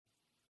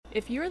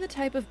If you're the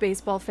type of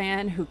baseball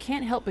fan who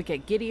can't help but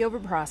get giddy over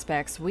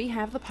prospects, we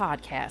have the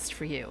podcast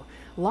for you.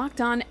 Locked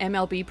On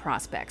MLB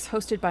Prospects,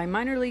 hosted by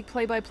minor league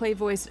play-by-play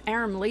voice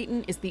Aram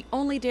Leighton, is the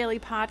only daily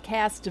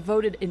podcast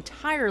devoted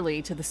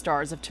entirely to the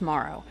stars of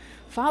tomorrow.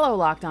 Follow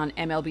Locked On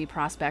MLB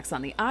Prospects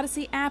on the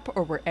Odyssey app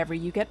or wherever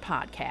you get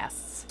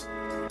podcasts.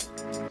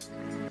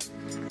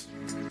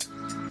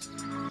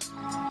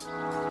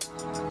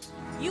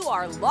 You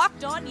are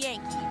Locked On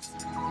Yankees,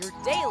 your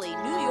daily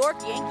New York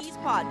Yankees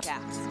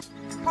podcast.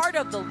 Part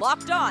of the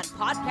Locked On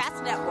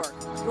Podcast Network,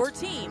 your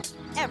team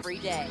every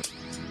day.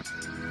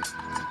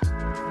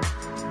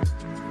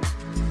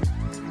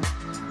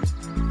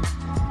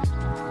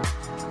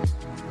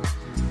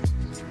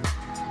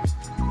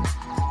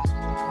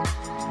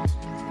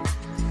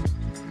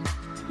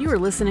 You are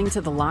listening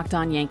to the Locked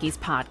On Yankees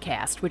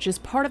podcast, which is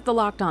part of the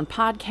Locked On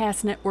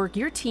Podcast Network,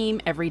 your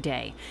team every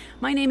day.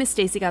 My name is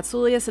Stacey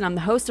Gotsoulias, and I'm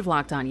the host of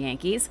Locked On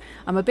Yankees.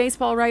 I'm a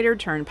baseball writer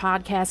turned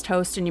podcast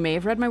host, and you may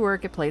have read my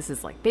work at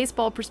places like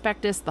Baseball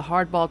Prospectus, the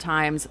Hardball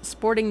Times,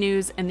 Sporting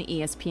News, and the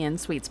ESPN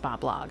Sweet Spot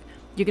blog.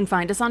 You can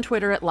find us on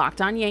Twitter at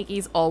Locked On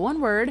Yankees, all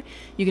one word.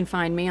 You can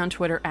find me on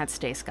Twitter at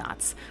Stay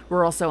Scotts.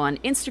 We're also on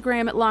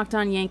Instagram at Locked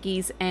On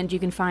Yankees, and you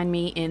can find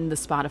me in the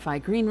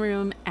Spotify Green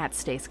Room at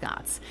Stay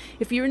Scotts.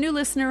 If you're a new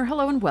listener,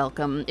 hello and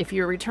welcome. If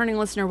you're a returning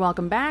listener,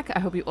 welcome back. I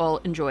hope you all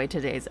enjoyed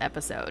today's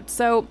episode.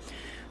 So,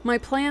 my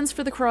plans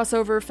for the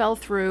crossover fell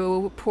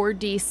through. Poor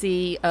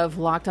DC of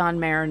Locked On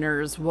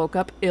Mariners woke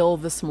up ill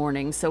this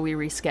morning, so we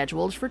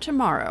rescheduled for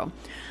tomorrow.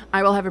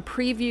 I will have a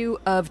preview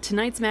of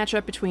tonight's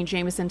matchup between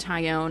Jameson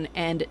Taillon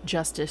and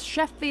Justice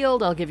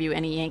Sheffield. I'll give you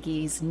any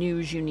Yankees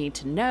news you need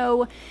to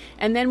know.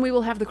 And then we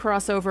will have the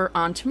crossover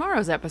on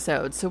tomorrow's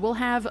episode. So we'll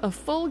have a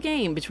full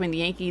game between the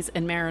Yankees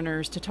and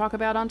Mariners to talk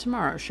about on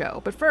tomorrow's show.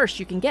 But first,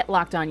 you can get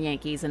Locked On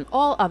Yankees and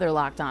all other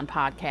Locked On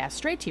podcasts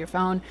straight to your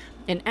phone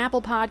in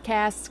Apple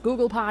Podcasts,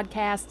 Google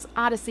Podcasts,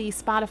 Odyssey,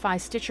 Spotify,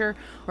 Stitcher,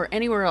 or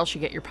anywhere else you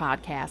get your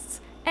podcasts.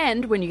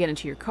 And when you get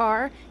into your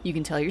car, you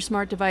can tell your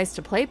smart device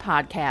to play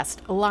podcast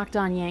Locked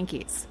On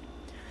Yankees.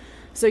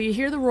 So you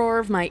hear the roar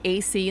of my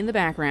AC in the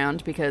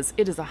background because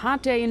it is a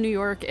hot day in New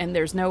York and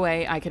there's no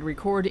way I could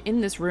record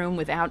in this room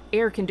without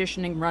air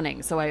conditioning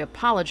running, so I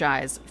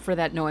apologize for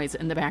that noise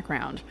in the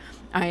background.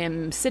 I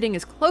am sitting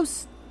as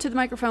close to the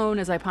microphone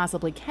as I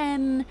possibly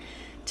can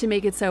to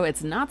make it so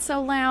it's not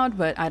so loud,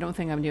 but I don't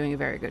think I'm doing a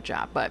very good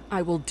job, but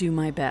I will do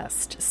my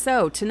best.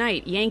 So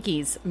tonight,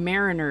 Yankees,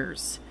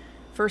 Mariners.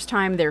 First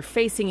time they're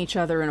facing each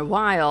other in a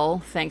while,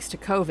 thanks to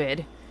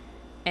COVID,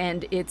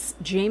 and it's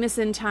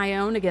Jameson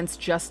Taillon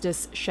against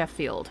Justice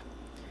Sheffield.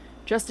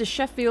 Justice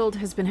Sheffield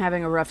has been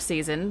having a rough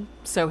season,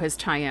 so has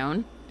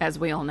Taillon, as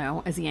we all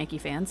know, as Yankee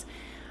fans.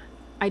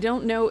 I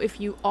don't know if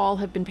you all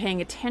have been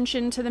paying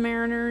attention to the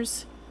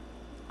Mariners.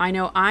 I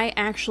know I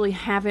actually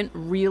haven't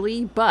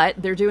really,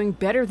 but they're doing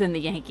better than the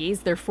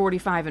Yankees. They're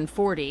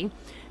 45-40.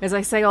 As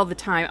I say all the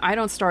time, I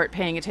don't start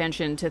paying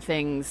attention to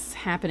things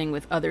happening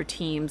with other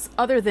teams,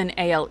 other than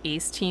AL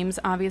East teams,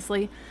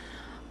 obviously,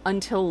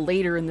 until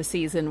later in the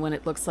season when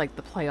it looks like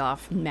the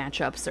playoff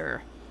matchups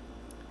are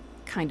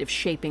kind of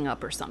shaping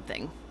up or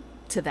something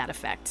to that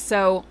effect.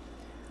 So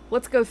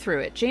let's go through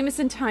it.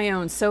 Jameson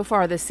Taillon so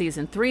far this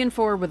season,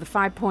 3-4 with a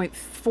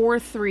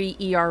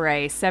 5.43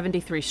 ERA,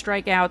 73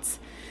 strikeouts.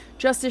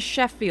 Justice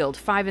Sheffield,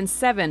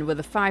 5-7 with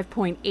a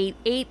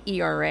 5.88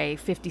 ERA,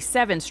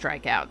 57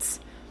 strikeouts.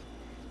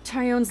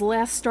 Taillon's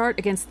last start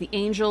against the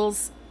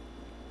Angels,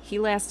 he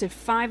lasted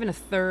 5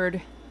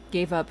 1/3,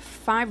 gave up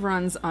 5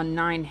 runs on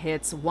 9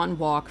 hits, 1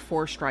 walk,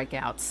 4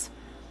 strikeouts.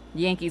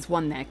 The Yankees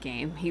won that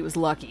game. He was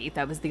lucky.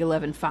 That was the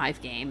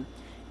 11-5 game.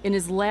 In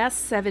his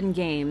last 7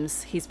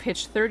 games, he's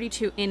pitched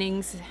 32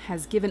 innings,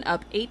 has given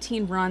up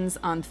 18 runs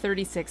on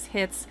 36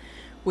 hits,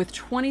 with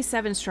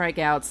 27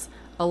 strikeouts,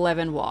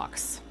 11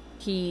 walks.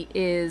 He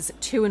is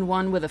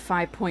 2-1 with a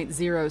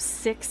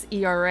 5.06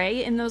 ERA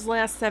in those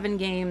last 7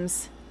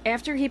 games.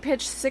 After he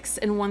pitched 6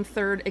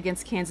 1/3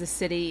 against Kansas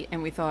City,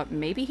 and we thought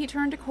maybe he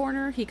turned a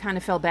corner, he kind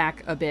of fell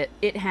back a bit.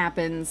 It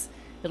happens.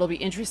 It'll be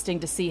interesting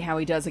to see how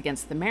he does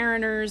against the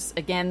Mariners.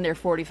 Again, they're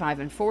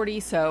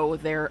 45-40, so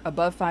they're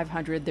above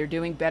 500. They're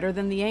doing better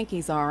than the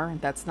Yankees are.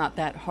 That's not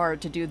that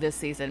hard to do this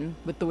season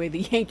with the way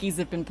the Yankees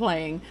have been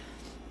playing.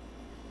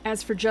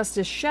 As for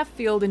Justice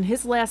Sheffield, in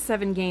his last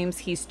 7 games,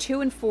 he's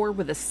 2-4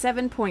 with a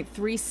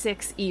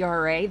 7.36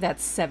 ERA.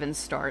 That's 7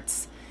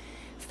 starts.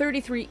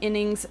 33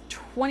 innings,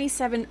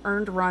 27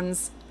 earned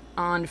runs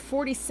on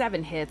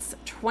 47 hits,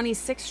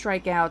 26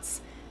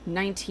 strikeouts,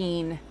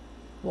 19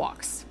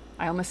 walks.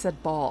 I almost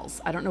said balls.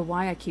 I don't know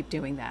why I keep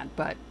doing that,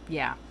 but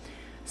yeah.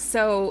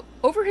 So,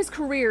 over his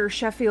career,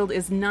 Sheffield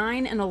is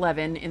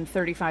 9-11 in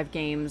 35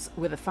 games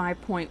with a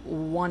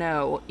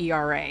 5.10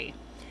 ERA.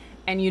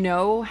 And you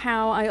know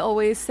how I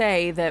always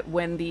say that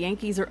when the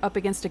Yankees are up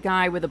against a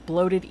guy with a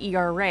bloated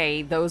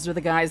ERA, those are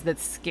the guys that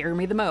scare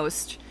me the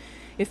most.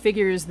 It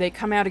figures they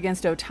come out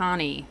against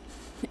Ohtani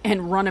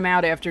and run him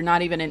out after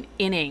not even an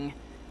inning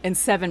and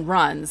 7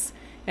 runs.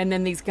 And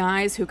then these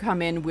guys who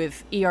come in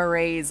with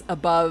ERAs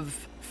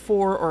above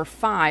 4 or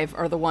 5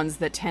 are the ones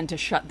that tend to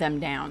shut them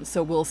down.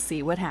 So we'll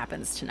see what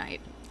happens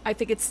tonight. I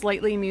think it's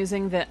slightly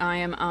amusing that I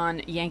am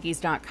on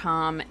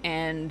Yankees.com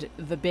and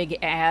the big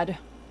ad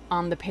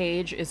on the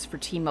page is for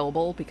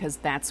T-Mobile because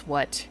that's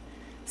what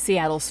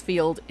Seattle's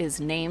field is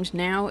named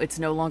now. It's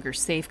no longer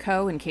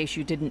Safeco, in case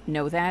you didn't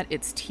know that.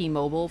 It's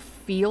T-Mobile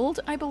Field,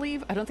 I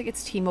believe. I don't think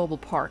it's T-Mobile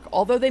Park,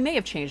 although they may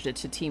have changed it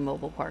to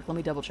T-Mobile Park. Let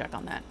me double check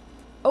on that.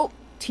 Oh,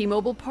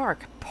 T-Mobile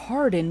Park.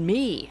 Pardon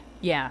me.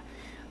 Yeah.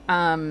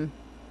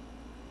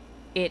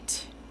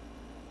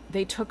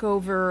 They took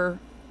over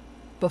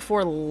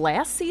before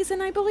last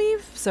season, I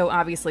believe. So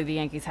obviously the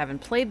Yankees haven't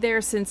played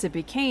there since it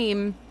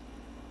became...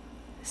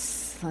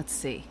 Let's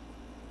see.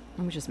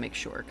 Let me just make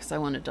sure because I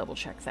want to double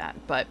check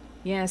that. But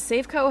yeah,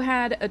 Safeco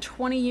had a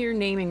 20-year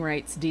naming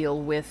rights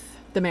deal with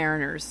the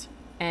Mariners.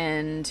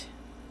 And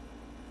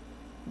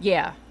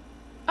yeah.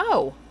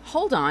 Oh,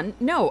 hold on.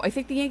 No, I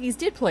think the Yankees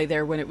did play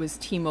there when it was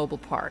T-Mobile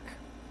Park.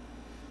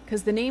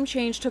 Because the name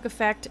change took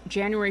effect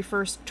January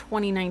 1st,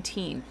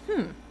 2019.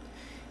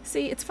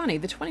 See, it's funny.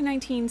 The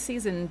 2019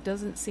 season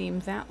doesn't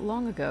seem that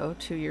long ago,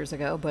 2 years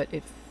ago, but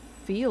it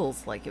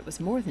feels like it was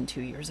more than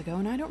 2 years ago,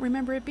 and I don't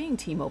remember it being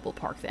T-Mobile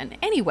Park then.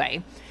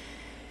 Anyway,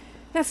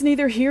 that's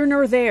neither here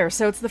nor there.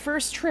 So it's the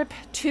first trip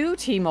to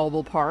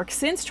T-Mobile Park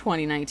since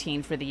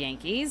 2019 for the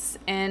Yankees,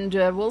 and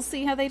we'll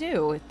see how they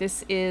do.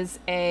 This is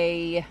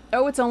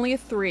it's only a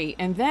 3,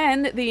 and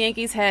then the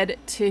Yankees head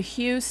to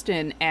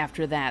Houston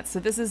after that.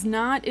 So this is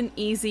not an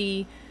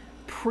easy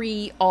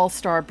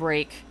pre-All-Star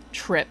break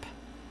trip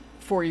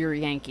for your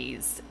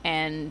Yankees,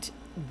 and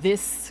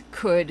this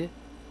could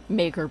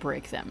make or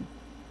break them.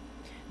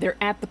 They're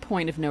at the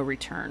point of no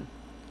return.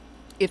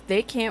 If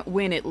they can't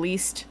win at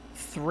least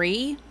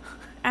 3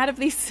 out of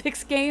these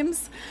 6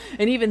 games,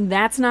 and even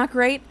that's not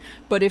great,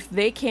 but if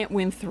they can't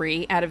win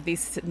 3 out of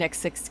these next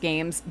 6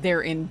 games,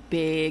 they're in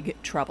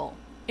big trouble.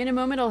 In a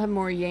moment, I'll have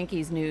more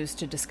Yankees news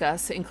to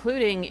discuss,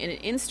 including an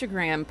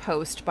Instagram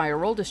post by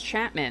Aroldis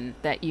Chapman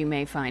that you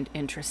may find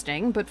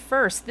interesting. But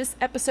first, this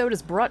episode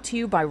is brought to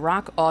you by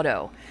Rock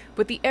Auto.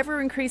 With the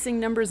ever-increasing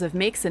numbers of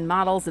makes and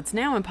models, it's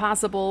now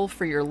impossible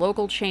for your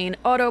local chain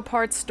auto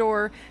parts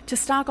store to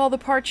stock all the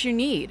parts you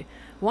need.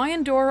 Why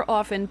endure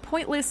often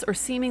pointless or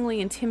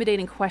seemingly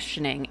intimidating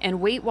questioning and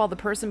wait while the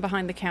person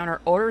behind the counter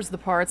orders the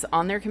parts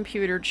on their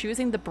computer,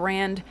 choosing the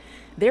brand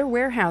their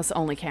warehouse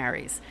only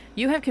carries?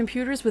 You have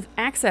computers with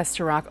access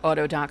to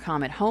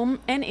RockAuto.com at home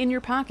and in your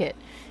pocket.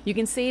 You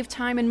can save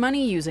time and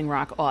money using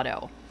Rock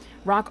Auto.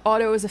 Rock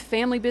Auto is a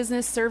family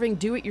business serving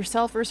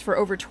do-it-yourselfers for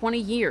over 20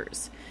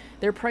 years.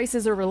 Their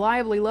prices are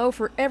reliably low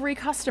for every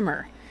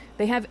customer.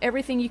 They have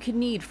everything you could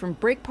need, from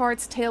brake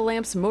parts, tail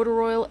lamps,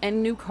 motor oil,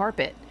 and new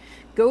carpet.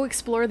 Go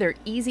explore their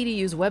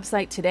easy-to-use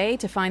website today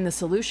to find the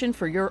solution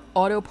for your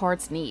auto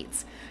parts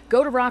needs.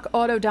 Go to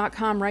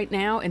rockauto.com right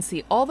now and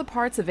see all the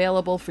parts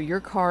available for your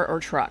car or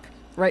truck.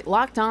 Write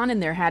Locked On in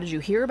their How Did You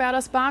Hear About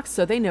Us box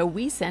so they know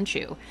we sent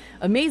you.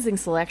 Amazing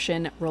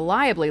selection,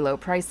 reliably low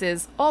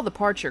prices, all the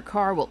parts your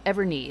car will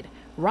ever need.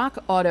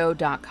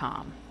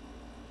 rockauto.com.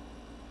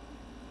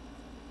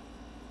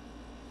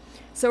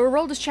 So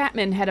Aroldis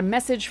Chapman had a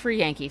message for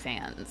Yankee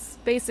fans.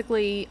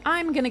 Basically,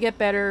 I'm going to get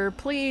better.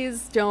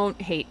 Please don't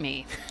hate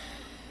me.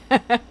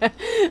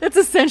 That's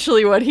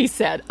essentially what he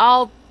said.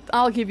 I'll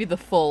give you the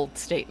full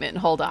statement.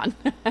 Hold on.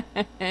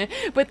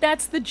 But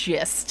that's the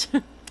gist.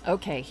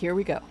 Okay, here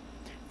we go.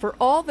 For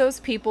all those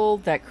people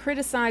that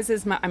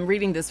criticizes my... I'm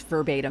reading this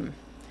verbatim.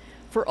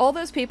 For all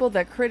those people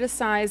that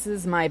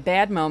criticizes my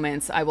bad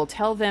moments, I will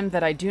tell them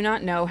that I do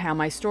not know how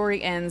my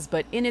story ends,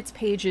 but in its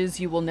pages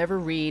you will never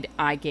read,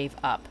 I gave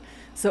up.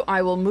 So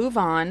I will move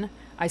on.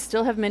 I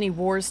still have many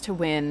wars to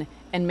win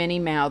and many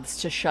mouths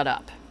to shut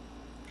up.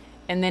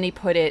 And then he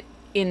put it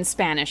in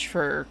Spanish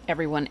for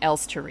everyone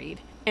else to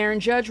read.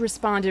 Aaron Judge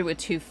responded with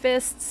 2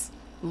 fists.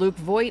 Luke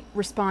Voigt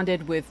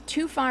responded with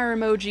 2 fire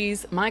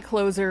emojis. My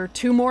closer,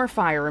 2 more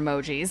fire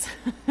emojis.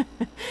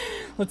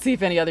 Let's see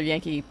if any other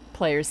Yankee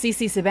players.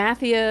 CC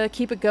Sabathia,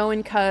 keep it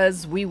going,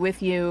 cuz we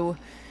with you.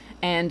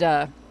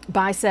 And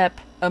bicep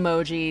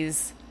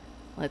emojis.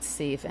 Let's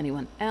see if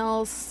anyone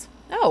else...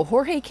 Oh,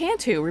 Jorge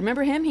Cantu.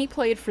 Remember him? He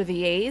played for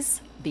the Rays.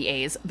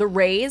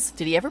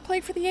 Did he ever play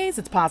for the A's?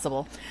 It's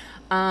possible.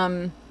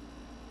 Edwin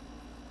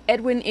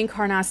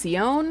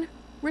Encarnacion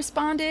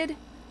responded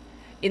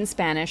in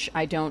Spanish.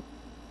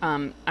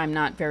 I'm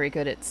not very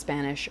good at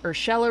Spanish.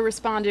 Urshela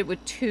responded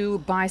with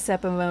 2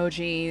 bicep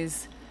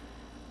emojis.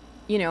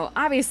 You know,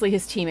 obviously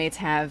his teammates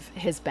have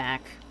his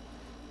back.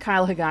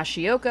 Kyle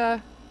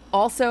Higashioka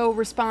also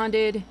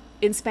responded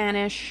in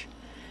Spanish,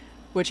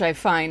 which I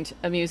find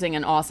amusing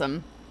and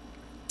awesome.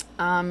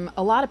 A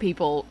lot of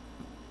people,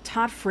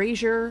 Todd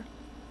Frazier,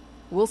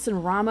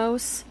 Wilson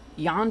Ramos,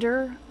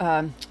 Yonder,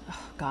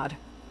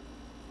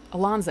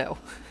 Alonso.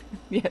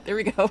 Yeah, there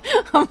we go.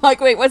 I'm like,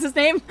 wait, what's his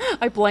name?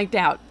 I blanked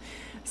out.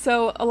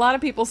 So a lot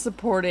of people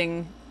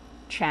supporting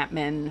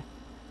Chapman.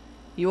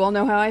 You all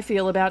know how I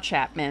feel about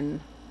Chapman.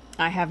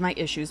 I have my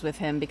issues with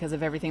him because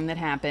of everything that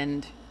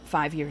happened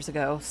 5 years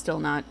ago. Still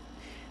not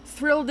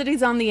thrilled that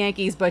he's on the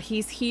Yankees, but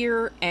he's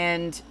here,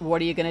 and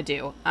what are you going to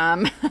do?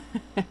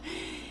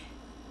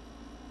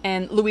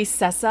 And Luis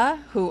Cessa,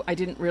 who I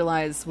didn't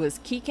realize was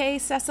Kike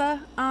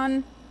Cessa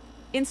on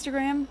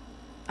Instagram.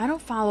 I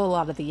don't follow a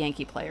lot of the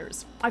Yankee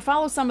players. I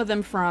follow some of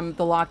them from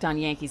the Locked On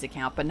Yankees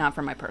account, but not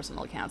from my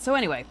personal account. So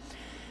anyway,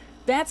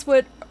 that's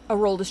what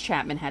Aroldis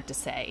Chapman had to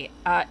say.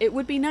 It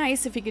would be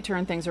nice if he could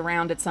turn things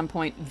around at some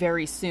point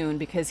very soon,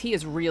 because he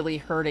is really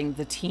hurting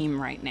the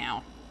team right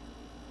now.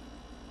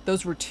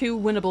 Those were 2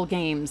 winnable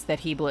games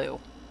that he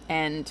blew,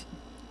 and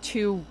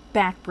 2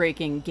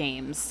 back-breaking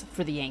games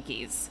for the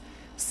Yankees.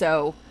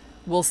 So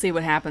we'll see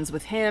what happens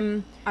with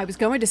him. I was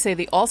going to say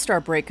the All-Star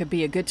break could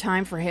be a good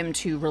time for him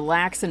to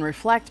relax and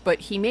reflect, but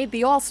he made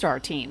the All-Star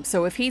team.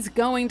 So if he's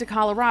going to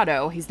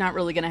Colorado, he's not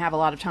really going to have a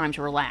lot of time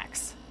to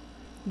relax,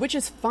 which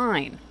is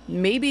fine.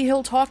 Maybe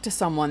he'll talk to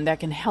someone that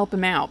can help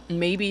him out.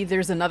 Maybe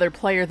there's another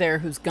player there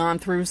who's gone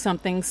through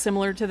something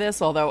similar to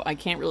this, although I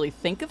can't really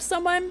think of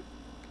someone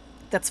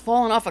that's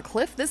fallen off a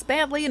cliff this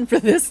badly and for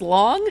this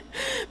long.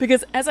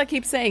 Because as I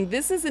keep saying,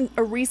 this isn't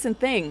a recent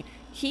thing.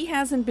 He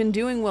hasn't been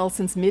doing well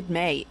since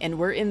mid-May, and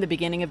we're in the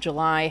beginning of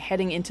July,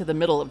 heading into the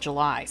middle of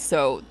July.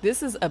 So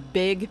this is a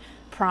big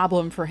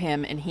problem for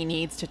him, and he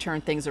needs to turn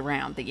things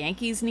around. The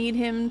Yankees need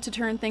him to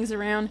turn things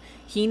around.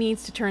 He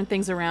needs to turn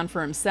things around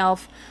for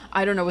himself.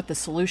 I don't know what the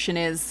solution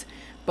is,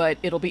 but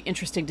it'll be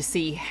interesting to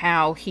see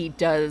how he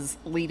does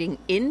leading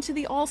into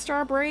the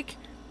All-Star break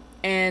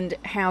and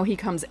how he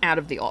comes out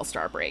of the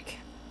All-Star break.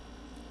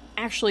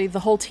 Actually,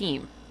 the whole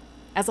team.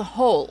 As a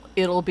whole,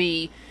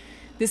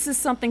 this is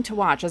something to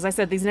watch. As I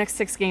said, these next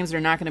 6 games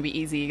are not going to be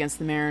easy against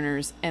the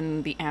Mariners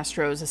and the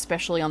Astros,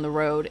 especially on the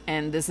road.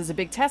 And this is a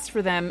big test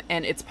for them,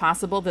 and it's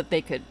possible that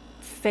they could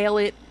fail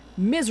it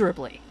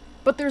miserably.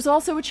 But there's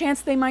also a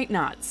chance they might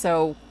not.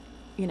 So,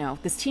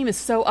 this team is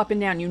so up and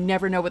down, you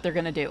never know what they're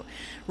going to do.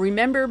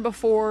 Remember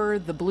before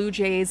the Blue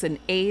Jays and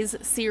A's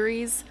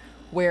series,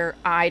 where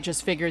I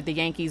just figured the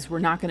Yankees were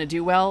not going to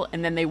do well,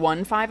 and then they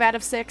won 5 out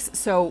of 6?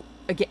 So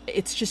again,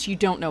 it's just, you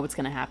don't know what's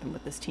going to happen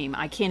with this team.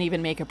 I can't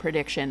even make a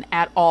prediction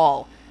at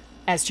all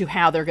as to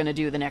how they're going to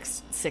do the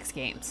next 6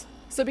 games.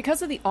 So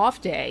because of the off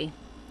day,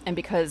 and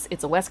because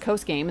it's a West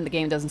Coast game and the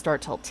game doesn't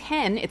start till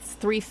 10, it's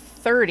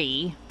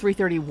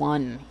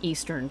 3:31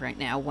 Eastern right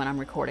now when I'm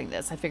recording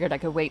this. I figured I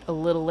could wait a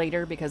little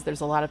later because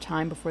there's a lot of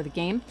time before the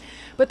game.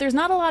 But there's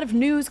not a lot of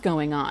news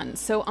going on.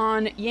 So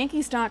on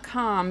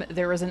Yankees.com,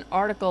 there is an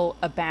article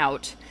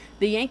about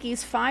the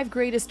Yankees' 5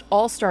 greatest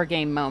All-Star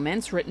Game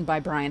moments, written by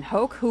Brian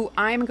Hoke, who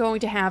I'm going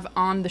to have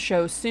on the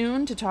show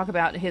soon to talk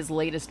about his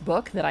latest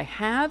book that I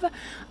have.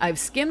 I've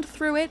skimmed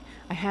through it.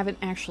 I haven't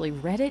actually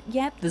read it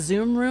yet, The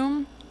Zoom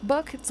Room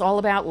book. It's all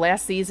about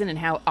last season and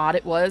how odd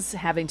it was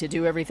having to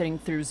do everything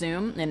through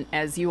Zoom. And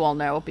as you all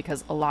know,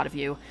 because a lot of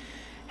you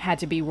had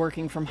to be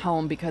working from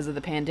home because of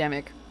the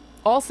pandemic,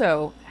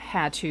 also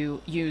had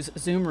to use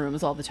Zoom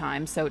rooms all the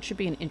time. So it should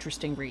be an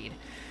interesting read.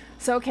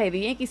 So, okay, the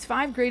Yankees'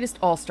 5 greatest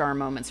All-Star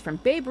moments. From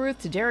Babe Ruth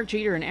to Derek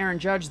Jeter and Aaron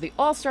Judge, the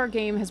All-Star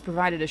Game has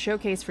provided a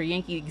showcase for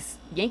Yankees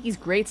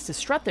greats to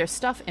strut their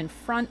stuff in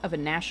front of a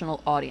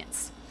national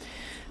audience.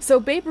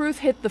 So Babe Ruth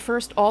hit the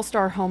first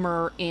All-Star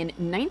homer in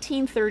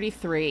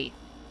 1933.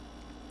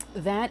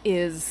 That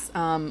is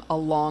a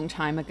long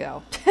time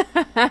ago.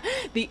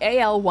 The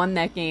AL won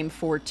that game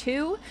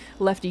 4-2.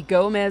 Lefty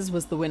Gomez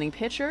was the winning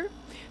pitcher.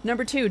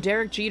 Number 2,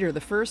 Derek Jeter,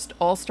 the first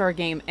All-Star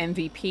Game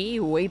MVP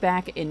way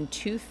back in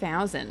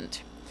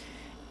 2000.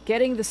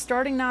 Getting the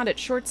starting nod at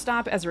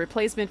shortstop as a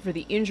replacement for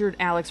the injured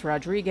Alex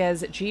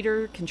Rodriguez,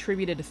 Jeter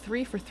contributed a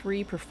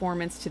 3-for-3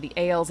 performance to the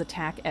AL's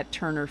attack at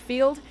Turner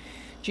Field.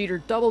 Jeter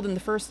doubled in the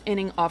first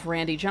inning off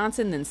Randy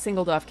Johnson, then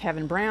singled off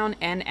Kevin Brown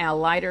and Al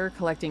Leiter,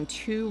 collecting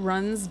 2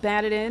 runs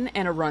batted in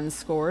and a run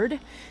scored.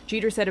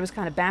 Jeter said it was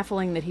kind of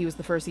baffling that he was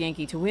the first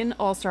Yankee to win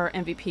All-Star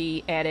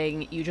MVP,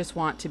 adding, "You just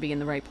want to be in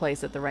the right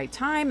place at the right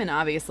time, and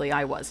obviously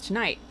I was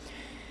tonight."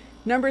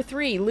 Number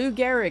 3, Lou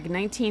Gehrig,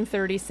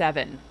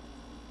 1937.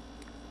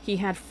 He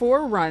had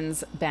 4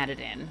 runs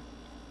batted in,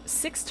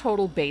 6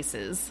 total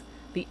bases.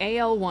 The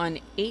AL won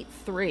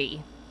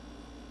 8-3.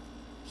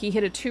 He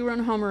hit a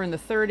 2-run homer in the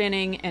 3rd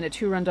inning and a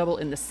 2-run double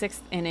in the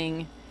 6th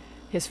inning.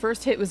 His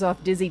first hit was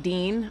off Dizzy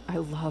Dean. I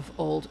love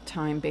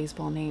old-time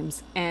baseball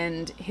names.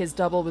 And his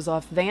double was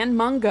off Van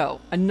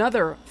Mungo,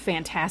 another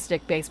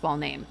fantastic baseball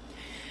name.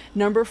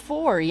 Number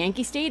 4,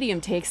 Yankee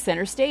Stadium takes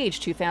center stage,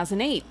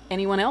 2008.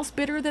 Anyone else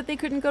bitter that they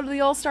couldn't go to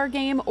the All-Star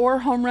Game or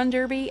Home Run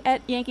Derby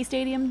at Yankee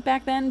Stadium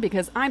back then?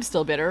 Because I'm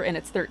still bitter, and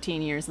it's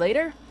 13 years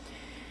later.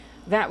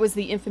 That was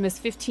the infamous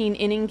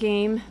 15-inning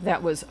game.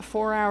 That was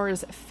 4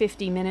 hours,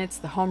 50 minutes.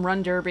 The Home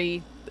Run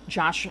Derby,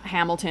 Josh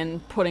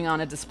Hamilton putting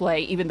on a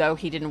display, even though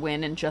he didn't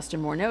win and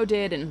Justin Morneau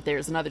did. And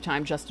there's another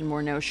time Justin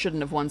Morneau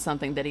shouldn't have won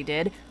something that he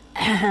did.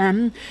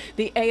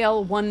 The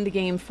AL won the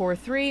game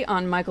 4-3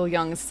 on Michael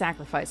Young's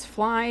sacrifice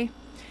fly.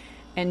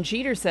 And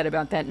Jeter said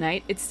about that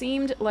night, it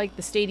seemed like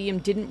the stadium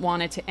didn't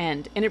want it to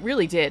end. And it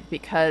really did,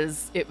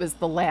 because it was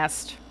the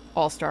last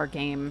All-Star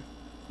game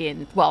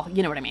in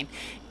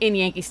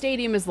Yankee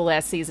Stadium is the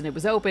last season it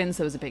was open,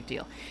 so it was a big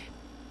deal.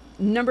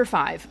 Number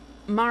 5,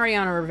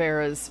 Mariano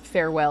Rivera's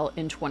farewell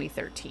in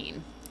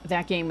 2013.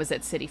 That game was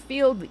at Citi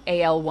Field.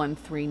 The AL won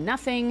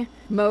 3-0.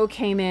 Mo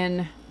came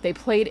in. They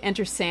played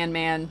Enter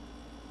Sandman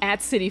at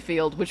Citi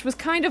Field, which was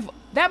kind of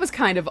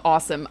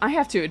awesome. I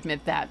have to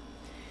admit that.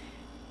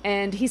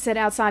 And he said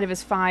outside of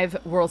his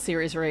 5 World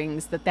Series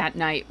rings that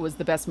night was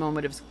the best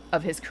moment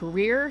of his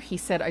career. He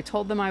said, I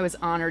told them I was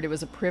honored. It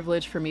was a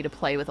privilege for me to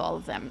play with all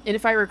of them. And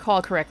if I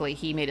recall correctly,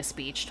 he made a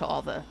speech to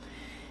all the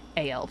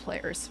AL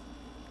players.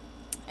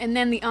 And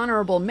then the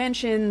honorable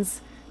mentions,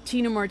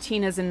 Tino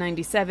Martinez in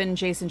 97,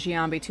 Jason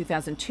Giambi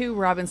 2002,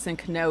 Robinson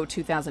Cano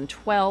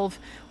 2012,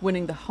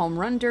 winning the home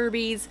run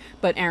derbies,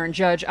 but Aaron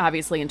Judge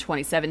obviously in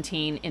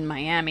 2017 in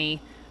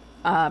Miami.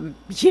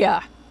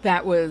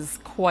 That was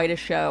quite a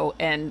show,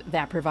 and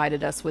that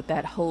provided us with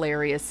that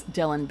hilarious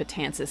Dylan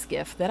Betances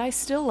gif that I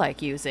still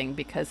like using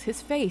because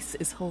his face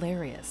is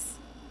hilarious.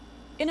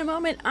 In a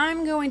moment,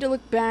 I'm going to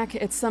look back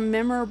at some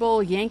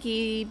memorable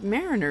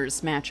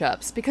Yankee-Mariners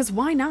matchups, because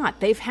why not?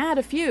 They've had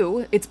a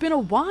few. It's been a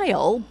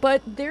while,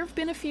 but there have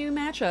been a few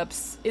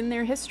matchups in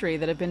their history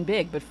that have been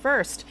big. But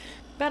first,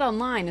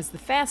 BetOnline is the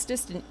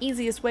fastest and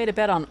easiest way to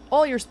bet on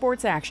all your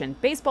sports action.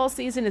 Baseball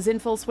season is in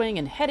full swing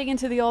and heading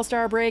into the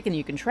All-Star break, and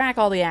you can track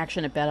all the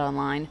action at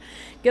BetOnline.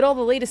 Get all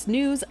the latest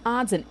news,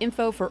 odds, and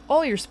info for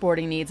all your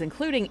sporting needs,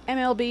 including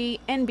MLB,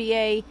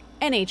 NBA,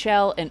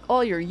 NHL, and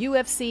all your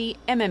UFC,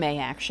 MMA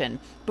action.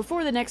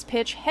 Before the next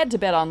pitch, head to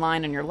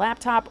BetOnline on your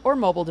laptop or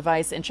mobile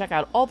device and check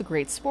out all the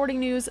great sporting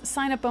news,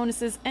 sign-up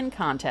bonuses, and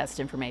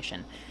contest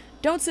information.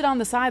 Don't sit on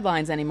the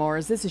sidelines anymore,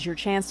 as this is your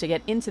chance to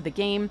get into the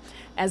game,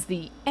 as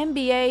the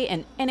NBA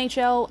and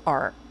NHL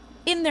are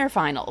in their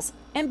finals.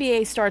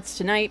 NBA starts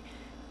tonight.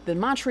 The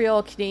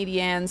Montreal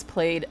Canadiens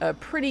played a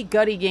pretty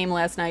gutty game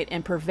last night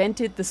and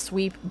prevented the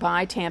sweep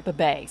by Tampa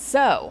Bay.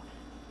 So,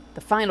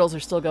 the finals are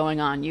still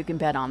going on. You can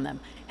bet on them.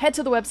 Head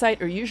to the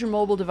website or use your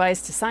mobile device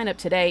to sign up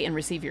today and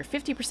receive your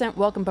 50%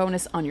 welcome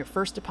bonus on your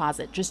first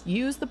deposit. Just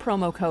use the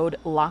promo code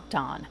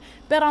LOCKEDON.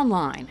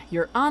 BetOnline,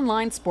 your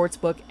online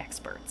sportsbook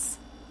experts.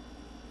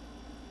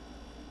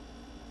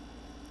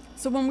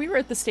 So when we were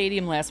at the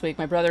stadium last week,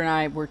 my brother and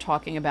I were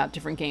talking about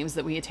different games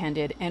that we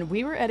attended, and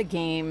we were at a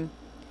game,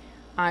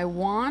 I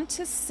want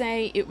to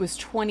say it was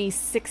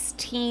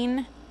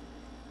 2016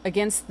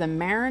 against the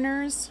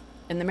Mariners.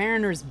 And the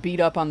Mariners beat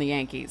up on the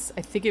Yankees.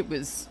 I think it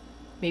was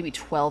maybe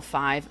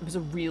 12-5. It was a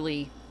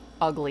really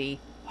ugly,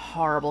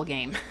 horrible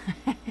game.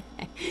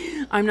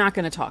 I'm not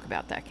going to talk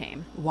about that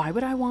game. Why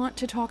would I want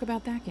to talk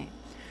about that game?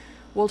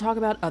 We'll talk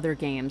about other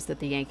games that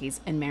the Yankees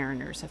and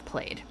Mariners have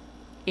played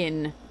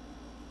in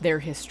their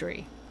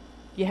history.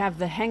 You have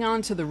the Hang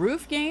On to the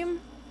Roof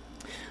game.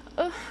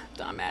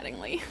 Don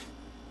Mattingly.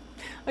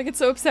 I get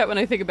so upset when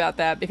I think about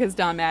that because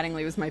Don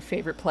Mattingly was my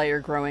favorite player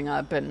growing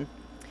up, and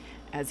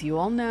as you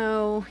all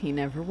know, he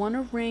never won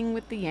a ring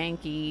with the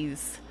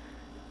Yankees,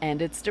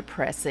 and it's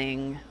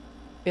depressing,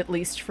 at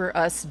least for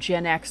us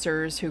Gen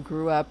Xers who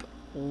grew up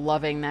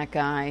loving that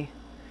guy.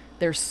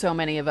 There's so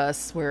many of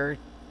us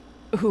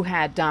who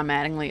had Don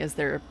Mattingly as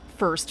their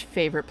first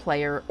favorite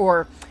player,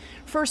 or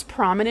first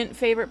prominent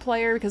favorite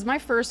player, because my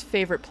first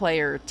favorite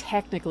player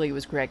technically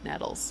was Greg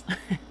Nettles.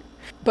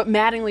 But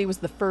Mattingly was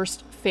the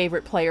first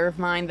favorite player of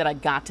mine that I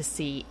got to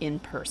see in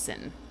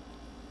person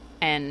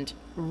and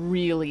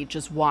really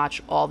just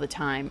watch all the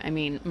time. I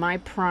mean, my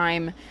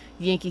prime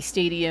Yankee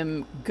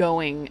Stadium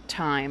going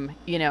time,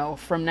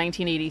 from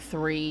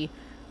 1983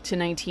 to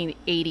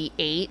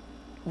 1988,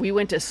 we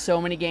went to so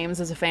many games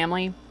as a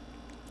family,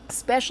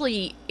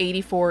 especially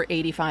 84,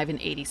 85,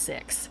 and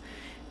 86.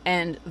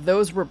 And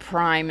those were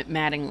prime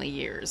Mattingly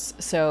years.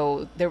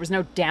 So there was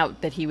no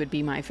doubt that he would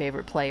be my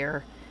favorite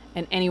player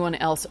and anyone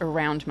else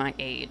around my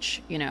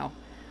age,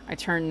 I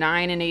turned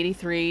 9 in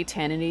 83,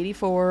 10 in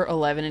 84,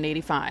 11 in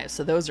 85.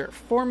 So those are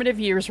formative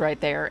years right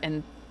there,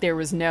 and there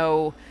was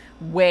no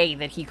way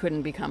that he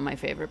couldn't become my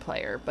favorite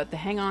player. But the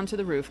Hang On to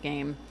the Roof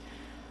game,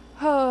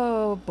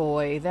 oh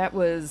boy, that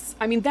was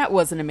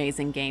an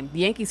amazing game. The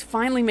Yankees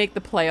finally make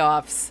the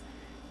playoffs.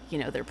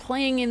 They're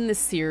playing in the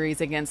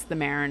series against the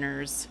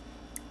Mariners,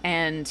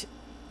 and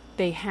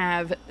they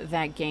have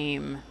that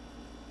game,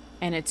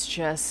 and it's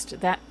just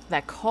that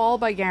call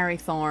by Gary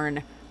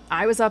Thorne.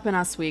 I was up in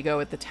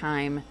Oswego at the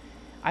time.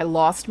 I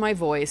lost my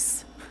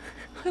voice.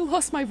 I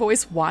lost my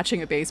voice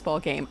watching a baseball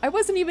game. I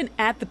wasn't even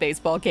at the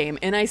baseball game,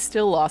 and I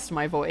still lost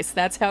my voice.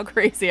 That's how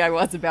crazy I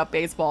was about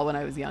baseball when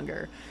I was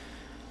younger.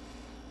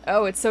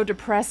 Oh, it's so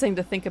depressing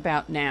to think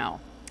about now.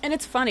 And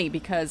it's funny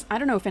because I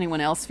don't know if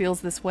anyone else feels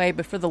this way,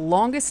 but for the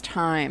longest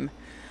time,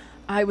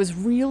 I was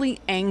really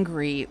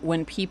angry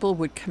when people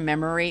would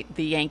commemorate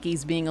the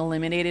Yankees being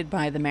eliminated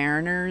by the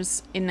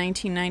Mariners in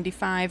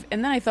 1995.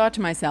 And then I thought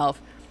to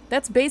myself,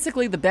 that's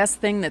basically the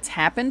best thing that's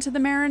happened to the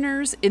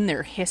Mariners in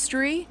their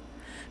history.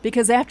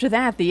 Because after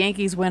that, the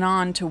Yankees went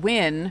on to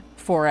win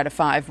 4 out of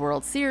 5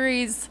 World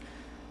Series,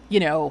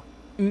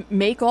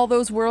 make all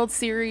those World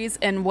Series.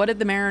 And what did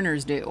the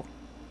Mariners do?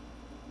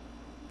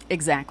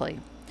 Exactly.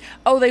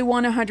 Oh, they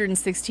won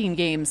 116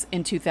 games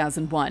in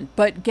 2001.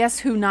 But guess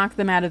who knocked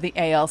them out of the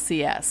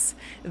ALCS?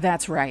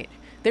 That's right.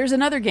 There's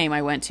another game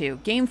I went to.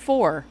 Game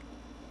 4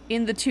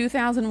 in the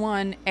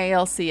 2001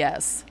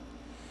 ALCS.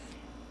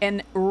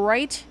 And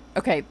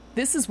okay,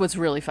 this is what's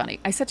really funny.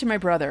 I said to my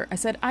brother,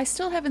 I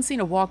still haven't seen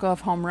a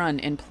walk-off home run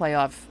in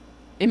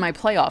my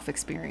playoff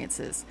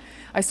experiences.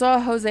 I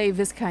saw Jose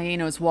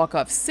Vizcaíno's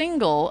walk-off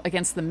single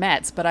against the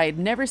Mets, but I had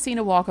never seen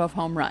a walk-off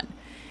home run.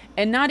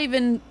 And not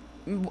even,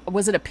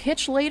 was it a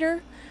pitch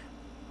later?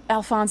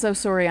 Alfonso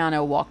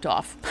Soriano walked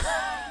off.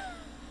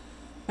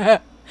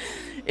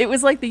 It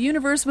was like the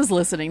universe was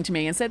listening to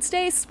me and said,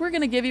 Stace, we're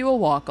going to give you a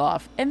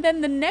walk-off. And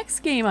then the next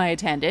game I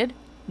attended,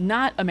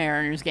 not a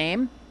Mariners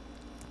game,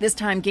 this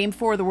time Game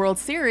 4 of the World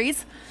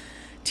Series,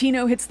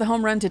 Tino hits the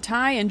home run to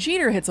tie and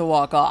Jeter hits a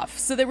walk-off.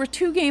 So there were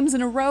 2 games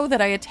in a row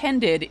that I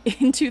attended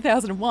in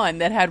 2001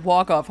 that had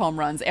walk-off home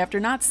runs after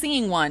not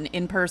seeing one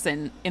in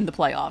person in the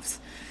playoffs.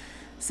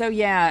 So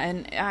yeah,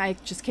 and I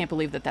just can't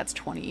believe that that's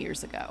 20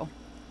 years ago.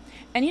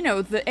 And you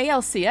know, the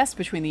ALCS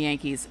between the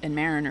Yankees and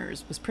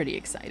Mariners was pretty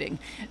exciting.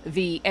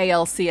 The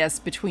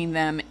ALCS between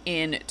them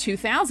in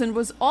 2000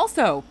 was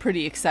also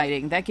pretty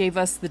exciting. That gave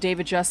us the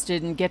David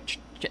Justice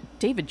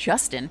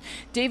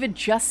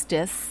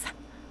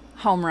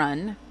home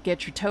run.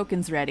 Get your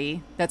tokens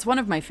ready. That's one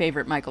of my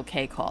favorite Michael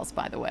Kay calls,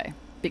 by the way,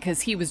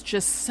 because he was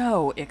just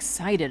so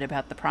excited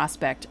about the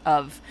prospect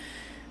of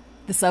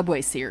the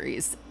Subway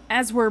Series.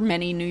 As were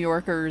many New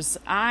Yorkers,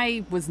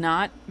 I was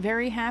not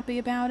very happy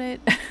about it.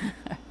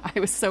 I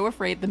was so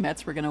afraid the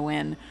Mets were going to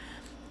win,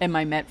 and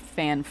my Met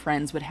fan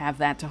friends would have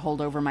that to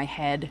hold over my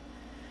head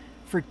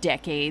for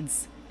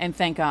decades. And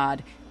thank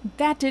God,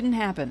 that didn't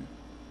happen.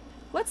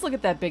 Let's look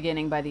at that big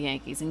inning by the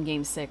Yankees in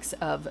Game 6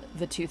 of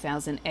the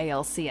 2000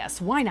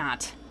 ALCS. Why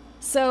not?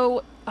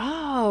 So,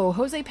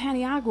 Jose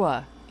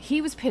Paniagua,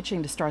 he was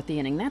pitching to start the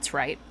inning. That's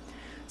right.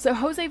 So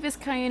Jose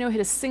Vizcaíno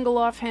hit a single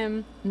off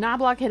him.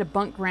 Knobloch hit a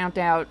bunt ground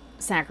out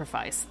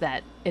sacrifice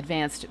that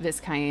advanced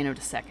Vizcaíno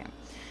to second.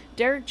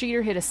 Derek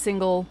Jeter hit a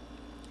single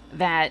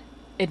that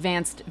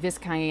advanced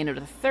Vizcaíno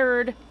to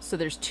third. So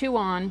there's 2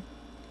 on.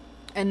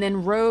 And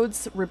then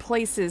Rhodes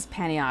replaces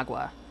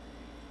Paniagua.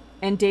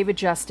 And David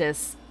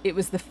Justice, it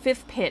was the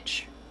 5th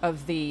pitch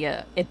of the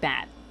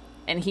at-bat.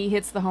 And he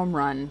hits the home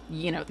run.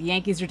 You know, the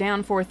Yankees are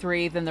down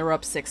 4-3, then they're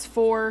up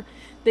 6-4.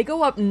 They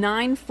go up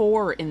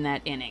 9-4 in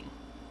that inning.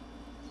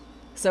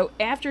 So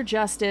after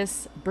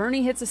Justice,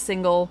 Bernie hits a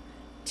single,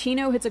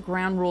 Tino hits a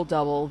ground rule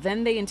double,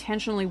 then they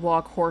intentionally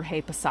walk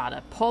Jorge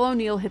Posada. Paul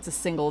O'Neill hits a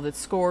single that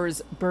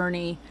scores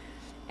Bernie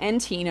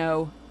and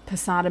Tino.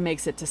 Posada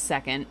makes it to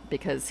second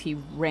because he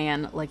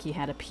ran like he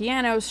had a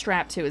piano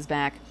strapped to his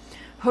back.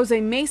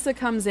 Jose Mesa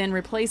comes in,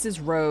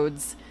 replaces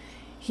Rhodes.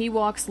 He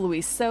walks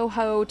Luis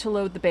Sojo to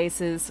load the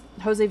bases.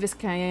 Jose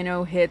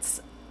Vizcaíno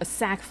hits a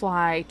sac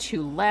fly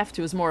to left.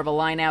 It was more of a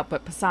line out,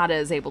 but Posada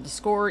is able to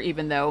score,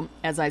 even though,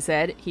 as I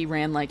said, he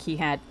ran like he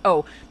had...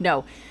 Oh,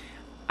 no.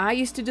 I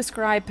used to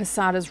describe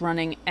Posada's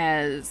running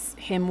as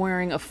him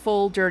wearing a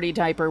full dirty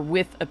diaper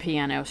with a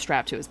piano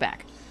strapped to his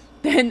back.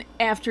 Then,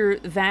 after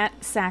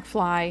that sac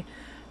fly,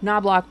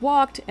 Knobloch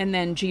walked, and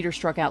then Jeter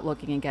struck out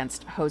looking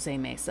against Jose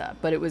Mesa.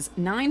 But it was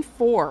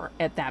 9-4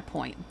 at that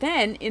point.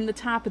 Then, in the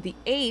top of the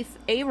 8th,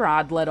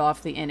 A-Rod led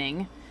off the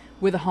inning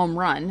with a home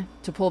run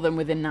to pull them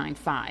within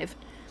 9-5.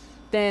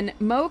 Then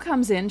Mo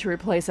comes in to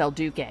replace El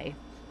Duque.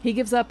 He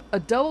gives up a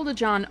double to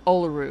John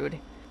Olerud.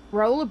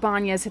 Raul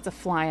Ibanez hits a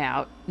fly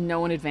out. No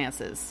one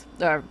advances.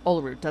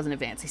 Olerud doesn't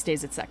advance. He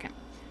stays at second.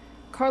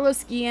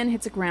 Carlos Guillen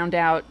hits a ground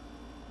out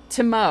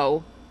to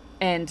Mo,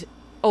 and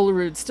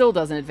Olerud still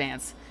doesn't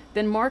advance.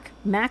 Then Mark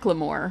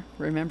McLemore,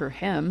 remember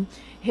him,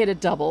 hit a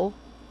double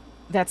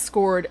that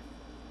scored...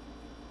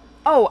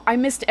 Oh, I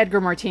missed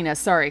Edgar Martinez.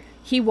 Sorry.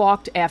 He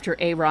walked after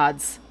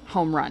A-Rod's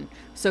home run.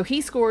 So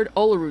he scored,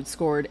 Olerud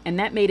scored, and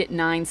that made it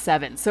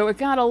 9-7. So it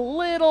got a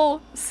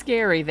little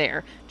scary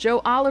there. Joe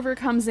Oliver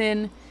comes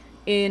in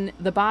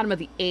the bottom of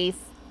the 8th,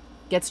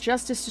 gets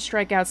Justice to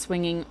strike out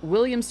swinging,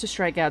 Williams to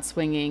strike out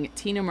swinging,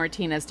 Tino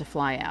Martinez to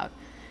fly out.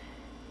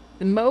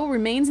 Mo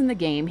remains in the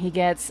game. He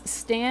gets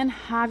Stan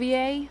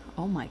Javier,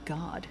 oh my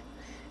God,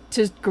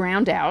 to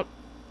ground out.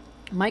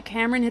 Mike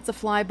Cameron hits a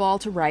fly ball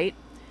to right.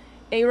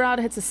 A-Rod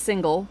hits a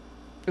single.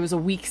 It was a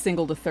weak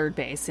single to third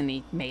base, and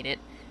he made it.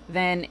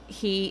 Then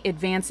he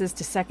advances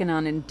to second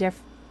on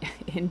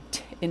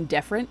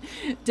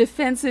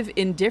defensive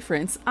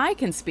indifference. I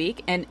can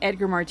speak. And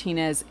Edgar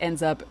Martinez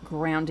ends up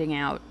grounding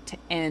out to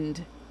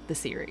end the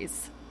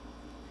series.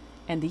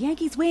 And the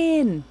Yankees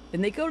win.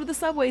 And they go to the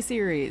Subway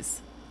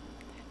Series.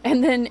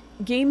 And then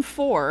Game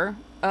 4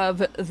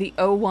 of the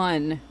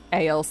 01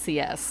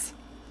 ALCS.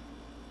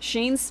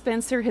 Shane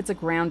Spencer hits a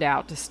ground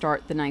out to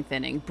start the 9th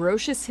inning.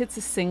 Brocious hits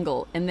a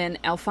single, and then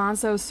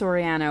Alfonso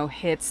Soriano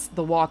hits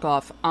the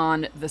walk-off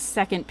on the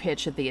second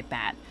pitch of the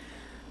at-bat.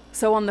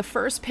 So on the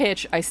first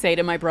pitch, I say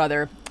to my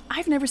brother,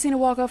 I've never seen a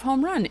walk-off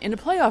home run in a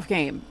playoff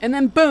game. And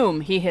then boom,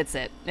 he hits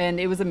it. And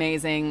it was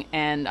amazing,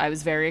 and I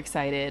was very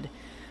excited.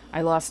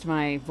 I lost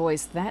my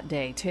voice that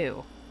day,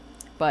 too.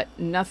 but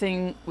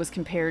nothing was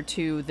compared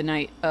to the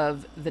night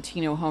of the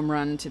Tino home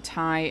run to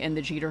tie and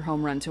the Jeter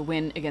home run to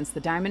win against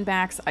the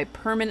Diamondbacks. I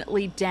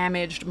permanently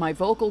damaged my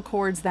vocal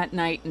cords that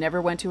night,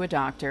 never went to a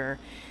doctor,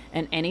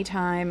 and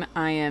anytime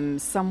I am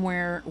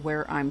somewhere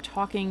where I'm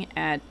talking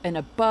at an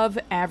above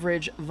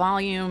average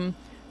volume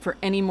for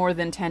any more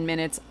than 10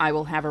 minutes, I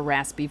will have a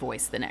raspy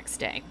voice the next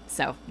day.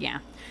 So, yeah.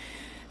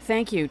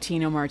 Thank you,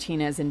 Tino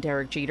Martinez and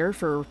Derek Jeter,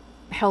 for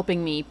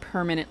helping me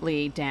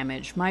permanently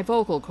damage my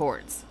vocal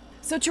cords.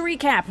 So to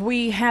recap,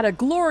 we had a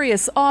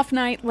glorious off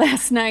night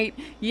last night.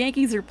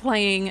 Yankees are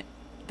playing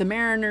the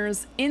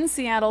Mariners in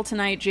Seattle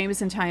tonight.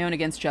 Jameson Taillon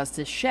against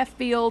Justice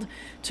Sheffield.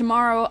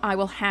 Tomorrow I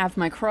will have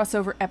my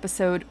crossover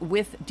episode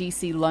with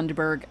DC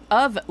Lundberg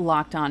of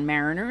Locked On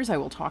Mariners. I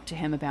will talk to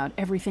him about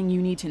everything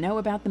you need to know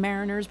about the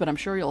Mariners, but I'm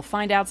sure you'll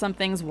find out some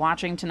things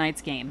watching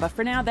tonight's game. But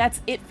for now,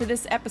 that's it for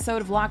this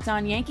episode of Locked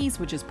On Yankees,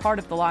 which is part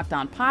of the Locked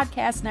On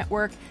Podcast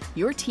Network,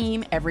 your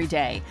team every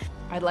day.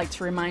 I'd like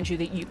to remind you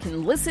that you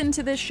can listen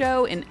to this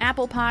show in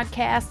Apple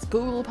Podcasts,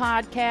 Google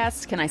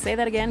Podcasts, can I say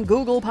that again?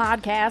 Google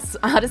Podcasts,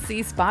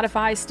 Odyssey,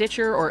 Spotify,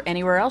 Stitcher, or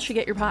anywhere else you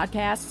get your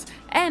podcasts.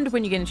 And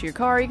when you get into your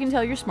car, you can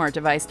tell your smart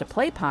device to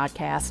play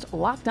podcast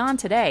Locked On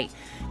Today.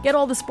 Get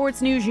all the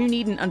sports news you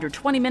need in under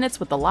 20 minutes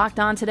with the Locked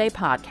On Today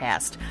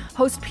podcast.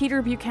 Host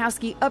Peter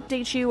Bukowski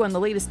updates you on the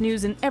latest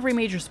news in every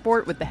major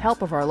sport with the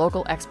help of our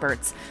local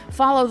experts.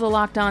 Follow the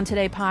Locked On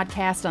Today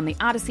podcast on the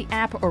Odyssey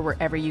app or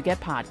wherever you get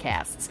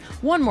podcasts.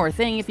 One more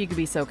thing, if you could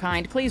be so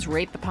kind, please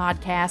rate the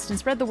podcast and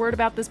spread the word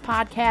about this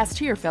podcast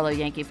to your fellow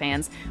Yankee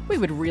fans. We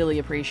would really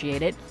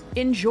appreciate it.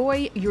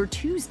 Enjoy your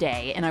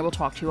Tuesday, and I will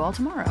talk to you all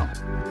tomorrow.